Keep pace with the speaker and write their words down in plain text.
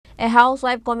A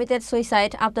housewife committed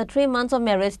suicide after 3 months of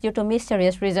marriage due to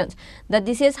mysterious reasons. The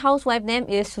deceased housewife name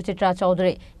is Suchitra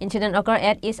Chowdhury. Incident occurred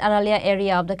at East Aralia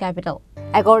area of the capital.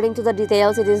 According to the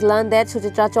details, it is learned that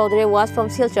Suchitra Chowdhury was from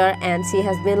Silchar and she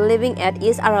has been living at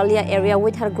East Aralia area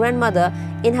with her grandmother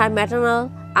in her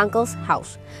maternal uncle's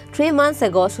house. 3 months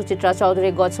ago, Suchitra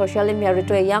Chowdhury got socially married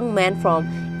to a young man from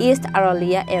East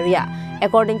Aralia area.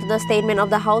 According to the statement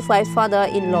of the housewife's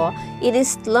father-in-law, it is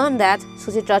learned that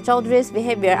Suchitra Chowdhury's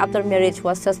behavior after marriage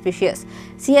was suspicious.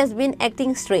 She has been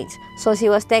acting strange, so she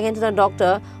was taken to the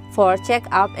doctor for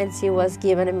check-up and she was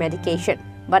given a medication.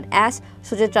 But as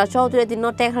Suchitra Chowdhury did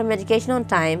not take her medication on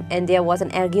time and there was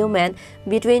an argument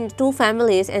between two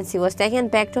families and she was taken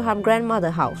back to her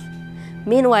grandmother's house.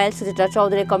 Meanwhile, Suchitra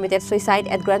Chowdhury committed suicide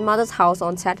at grandmother's house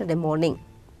on Saturday morning.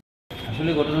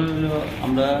 আসলে ঘটনা হলো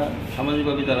আমরা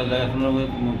সামাজিকভাবে যারা দেখাশোনা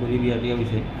করি বিয়ে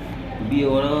বিষয়ে বিয়ে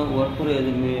ওয়ার করে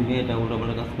মেয়েটা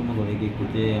উল্টাপাল্টা কাজকর্ম করে কি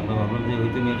করতে আমরা ভাবলাম যে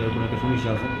হয়তো মেয়েটার কোনো একটা সমস্যা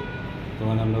আছে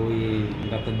তখন আমরা ওই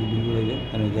ডাক্তার দুদিন করে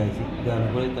তাহলে যাইছি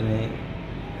যাওয়ার পরে তাহলে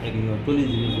 40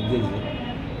 দিনের ওষুধ দিয়েছে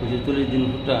ওই যে 40 দিন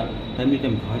ওষুধটা টাইম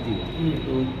খাওয়াইতে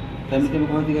তো টাইম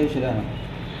খাওয়াইতে গেছে সেটা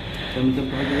টাইম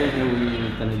খাওয়াইতে গেছে ওই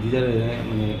তাহলে দিদারে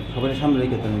মানে সবার সামনে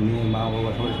রেখে তাহলে মেয়ে মা বাবা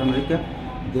সবার সামনে রেখে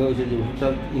দেওয়া হয়েছে যে ওষুধটা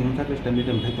ইউন থাকলে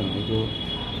টাইম খাইতাম হয়তো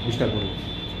ডিস্টার্ব করবো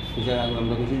সেটা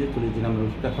আমরা বলছি যে 40 দিন আমরা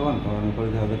ওষুধটা খাওয়ানোর পরে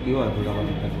দেখা কী হয় ওষুধটা আবার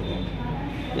ঠিকঠাক করে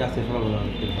আসছে সকালবেলা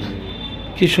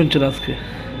কী শুনছেন আজকে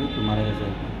মারা গেছে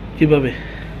কীভাবে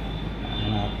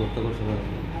মানে আত্মহত্যা করছে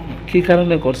কী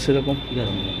কারণে করছে এরকম কী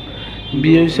কারণে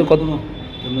বিয়ে হয়েছে কত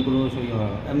এমনি কোনো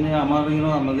এমনি আমার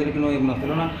আমাদের কোনো এমন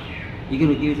ছিল না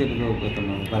এগুলো কী হয়েছে এটা তো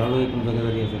ভালো কোনো জায়গায়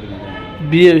দাঁড়িয়ে আছে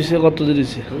বিয়ে হয়েছে কত দিন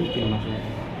হয়েছে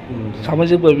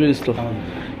সামাজিকভাবে গেছিল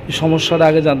এই সমস্যাটা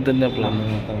আগে জানতেন না আপনার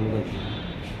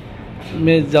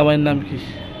মেয়ের জামাইয়ের নাম কি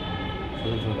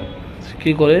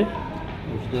কী করে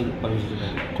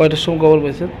কয়টার সময় খবর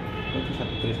পাইছেন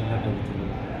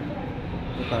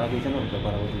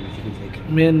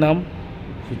মেয়ের নাম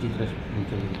সুচিত্রা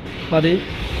বাড়ি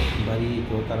বাড়ি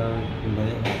তো তারা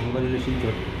বাড়ি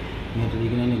শিলচর মেয়েটা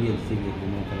এখানে এনে গিয়ে এসেছে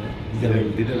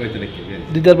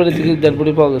দিদার বাড়ি থেকে দেড়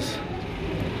বাড়ি পাওয়া গেছে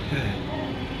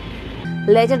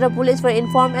Later, the police were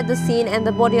informed at the scene and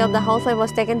the body of the housewife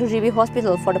was taken to GB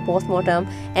Hospital for the post-mortem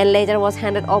and later was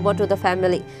handed over to the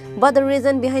family. But the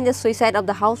reason behind the suicide of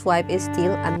the housewife is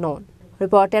still unknown.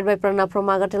 Reported by Pranab from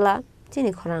Agartala,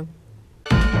 Chini Khorang.